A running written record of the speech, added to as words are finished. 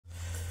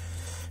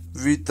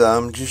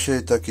Witam,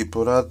 dzisiaj taki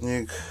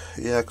poradnik,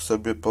 jak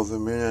sobie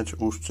powymieniać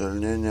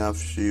uszczelnienia w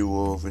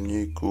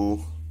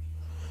siłowniku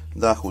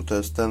dachu. To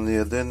jest ten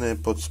jedyny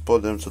pod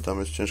spodem, co tam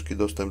jest ciężki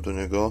dostęp do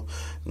niego,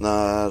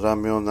 na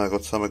ramionach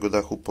od samego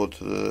dachu pod,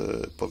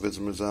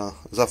 powiedzmy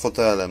za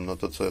fotelem, no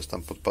to co jest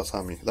tam pod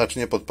pasami, znaczy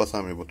nie pod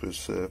pasami, bo tu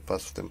jest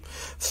pas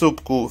w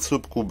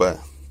słupku B.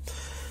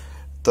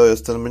 To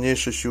jest ten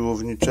mniejszy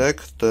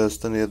siłowniczek, to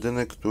jest ten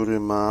jedyny, który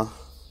ma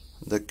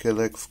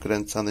dekielek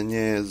wkręcany, nie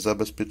jest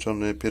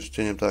zabezpieczony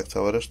pierścieniem tak jak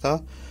cała reszta,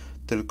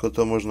 tylko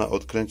to można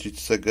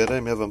odkręcić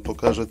cegerem. Ja Wam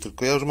pokażę,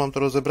 tylko ja już mam to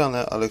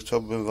rozebrane, ale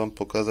chciałbym Wam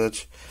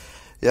pokazać,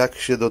 jak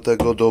się do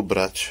tego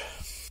dobrać.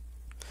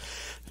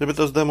 Żeby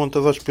to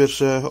zdemontować,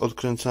 pierwsze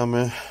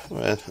odkręcamy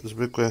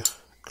zwykłe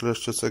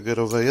kleszcze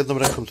cegerowe. Jedną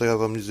ręką to ja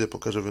Wam nic nie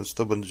pokażę, więc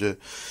to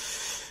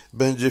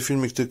będzie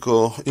filmik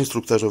tylko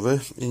instruktażowy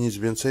i nic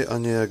więcej, a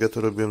nie jak ja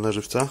to robiłem na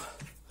żywca.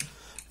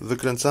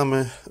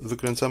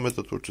 Wykręcamy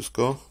to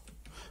tłuczysko.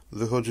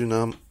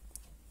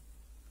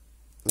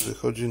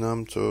 Wychodzi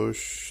nam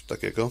coś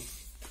takiego.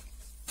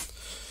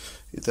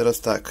 I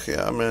teraz tak,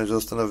 ja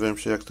zastanawiałem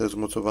się, jak to jest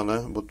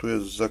mocowane, bo tu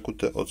jest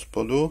zakute od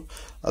spodu,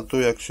 a tu,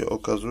 jak się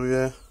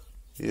okazuje,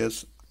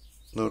 jest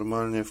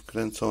normalnie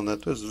wkręcone.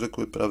 To jest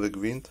zwykły prawy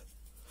gwint.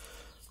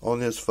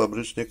 On jest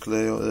fabrycznie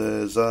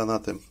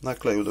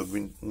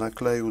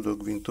nakleju do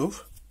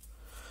gwintów.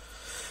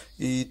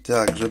 I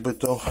tak, żeby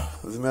to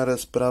w miarę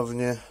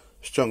sprawnie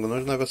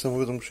ściągnąć, nawiasem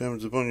mówiąc, musiałem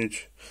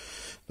dzwonić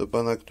do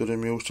pana, który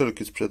mi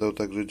uszczelki sprzedał,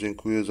 także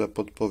dziękuję za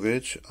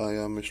podpowiedź, a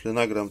ja myślę,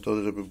 nagram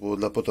to, żeby było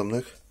dla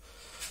potomnych.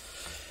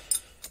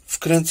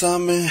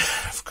 Wkręcamy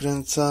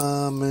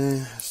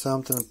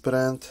sam ten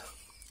pręt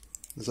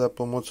za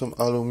pomocą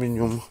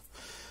aluminium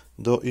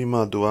do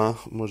imadła.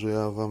 Może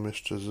ja Wam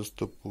jeszcze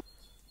zestopuję.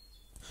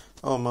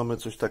 O, mamy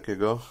coś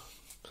takiego.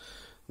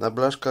 Na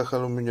blaszkach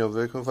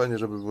aluminiowych, no fajnie,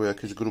 żeby były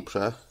jakieś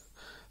grubsze.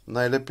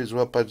 Najlepiej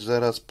złapać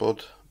zaraz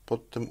pod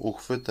tym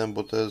uchwytem,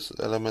 bo to jest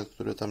element,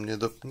 który tam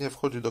nie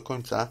wchodzi do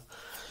końca,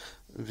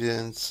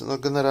 więc no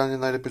generalnie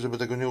najlepiej, żeby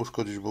tego nie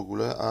uszkodzić w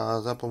ogóle,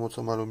 a za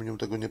pomocą aluminium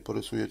tego nie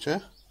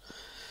porysujecie.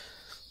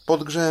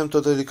 Podgrzałem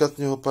to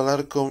delikatnie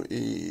opalarką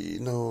i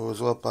no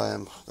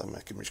złapałem tam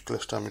jakimiś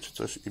kleszczami czy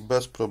coś i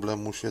bez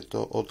problemu się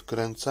to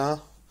odkręca.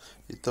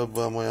 I to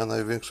była moja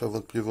największa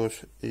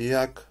wątpliwość,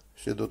 jak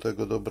się do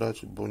tego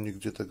dobrać, bo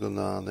nigdzie tego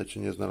na necie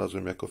nie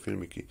znalazłem jako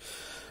filmiki.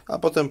 A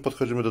potem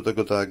podchodzimy do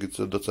tego tak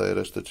jak do całej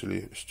reszty,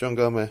 czyli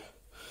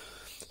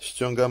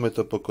ściągamy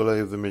to po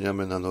kolei,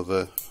 wymieniamy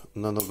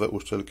na nowe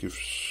uszczelki,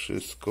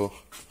 wszystko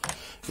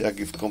jak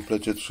i w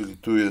komplecie, czyli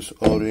tu jest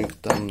o-ring,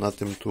 tam na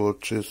tym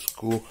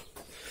tłoczysku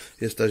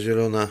jest ta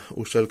zielona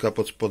uszczelka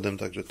pod spodem,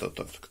 także to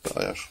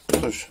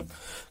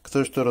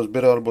ktoś to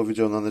rozbierał albo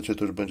widział na necie,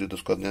 to już będzie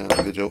dokładnie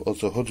wiedział, o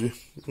co chodzi.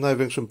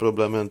 Największym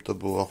problemem to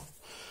było,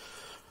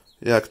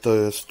 jak to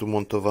jest tu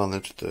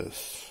montowane, czy to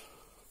jest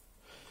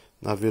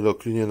na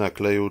wieloklinie, na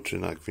kleju, czy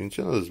na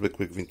gwincie. No to jest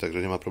zwykły gwint,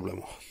 także nie ma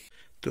problemu.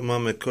 Tu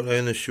mamy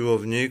kolejny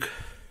siłownik,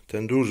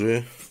 ten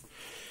duży,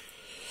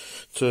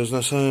 co jest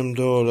na samym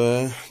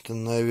dole,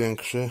 ten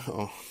największy.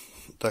 O,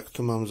 tak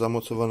to mam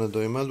zamocowane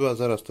do imadła,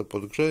 zaraz to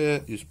podgrzeję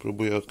i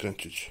spróbuję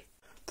odkręcić.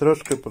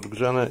 Troszkę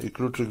podgrzane i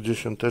kluczyk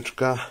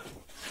dziesiąteczka.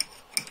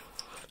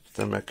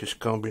 Tam jakieś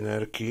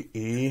kombinerki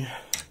i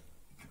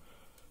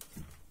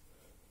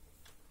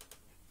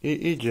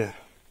idzie.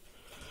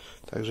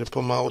 Także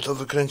pomału to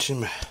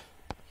wykręcimy.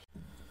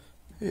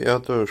 I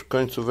oto już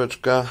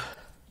końcóweczka.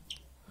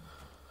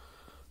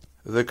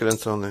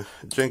 Wykręcony.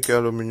 Dzięki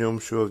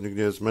aluminium siłownik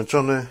nie jest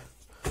zmęczony.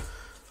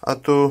 A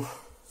tu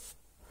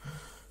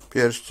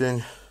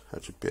pierścień,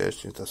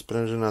 ta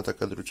sprężyna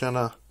taka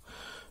druciana.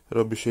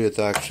 Robi się je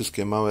tak,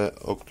 wszystkie małe,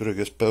 o których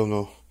jest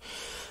pełno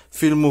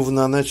filmów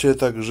na necie,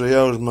 także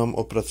ja już mam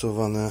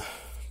opracowane,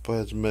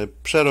 powiedzmy,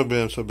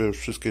 przerobiłem sobie już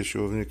wszystkie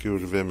siłowniki,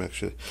 już wiem jak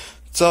się,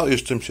 co i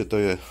z czym się to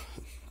je.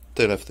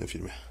 Tyle w tym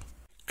filmie.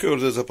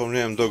 Kurde,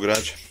 zapomniałem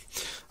dograć,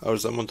 a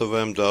już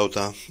zamontowałem do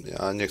auta.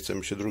 Ja nie chcę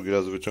mi się drugi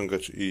raz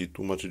wyciągać i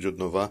tłumaczyć od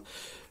nowa.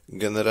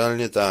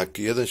 Generalnie tak,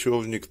 jeden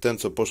siłownik, ten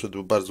co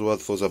poszedł bardzo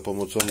łatwo za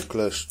pomocą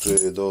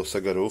kleszczy do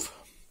segerów.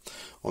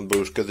 On był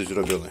już kiedyś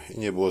robiony i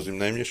nie było z nim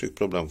najmniejszych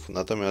problemów.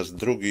 Natomiast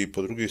drugi,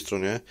 po drugiej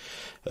stronie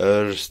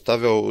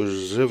stawiał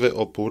żywy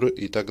opór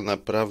i tak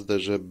naprawdę,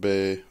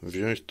 żeby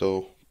wziąć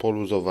to,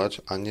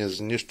 poluzować, a nie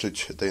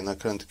zniszczyć tej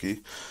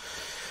nakrętki,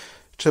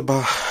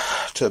 trzeba.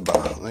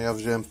 No ja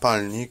wziąłem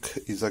palnik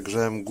i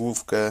zagrzałem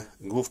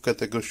główkę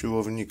tego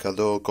siłownika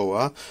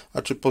dookoła,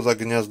 a czy poza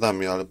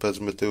gniazdami, ale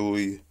powiedzmy tył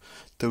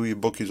i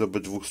boki z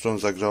obydwu stron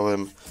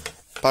zagrzałem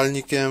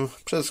palnikiem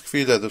przez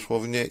chwilę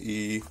dosłownie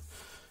i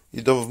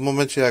w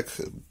momencie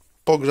jak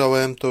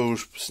pogrzałem, to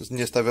już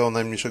nie stawiało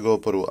najmniejszego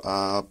oporu,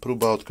 a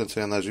próba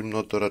odkręcenia na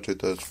zimno to raczej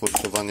to jest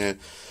forsowanie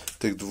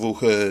tych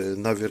dwóch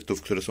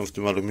nawiertów, które są w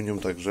tym aluminium,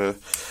 także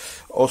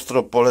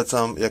ostro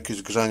polecam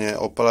jakieś grzanie.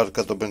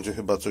 Opalarka to będzie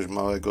chyba coś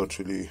małego,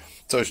 czyli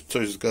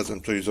coś z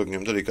gazem, coś z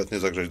ogniem, delikatnie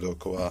zagrzać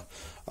dookoła,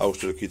 a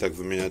uszczelki tak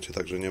wymieniacie,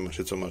 także nie ma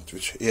się co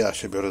martwić. Ja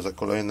się biorę za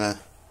kolejne.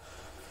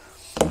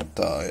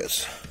 To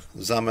jest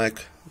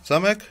zamek,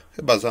 zamek?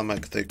 Chyba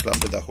zamek tej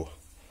klapy dachu.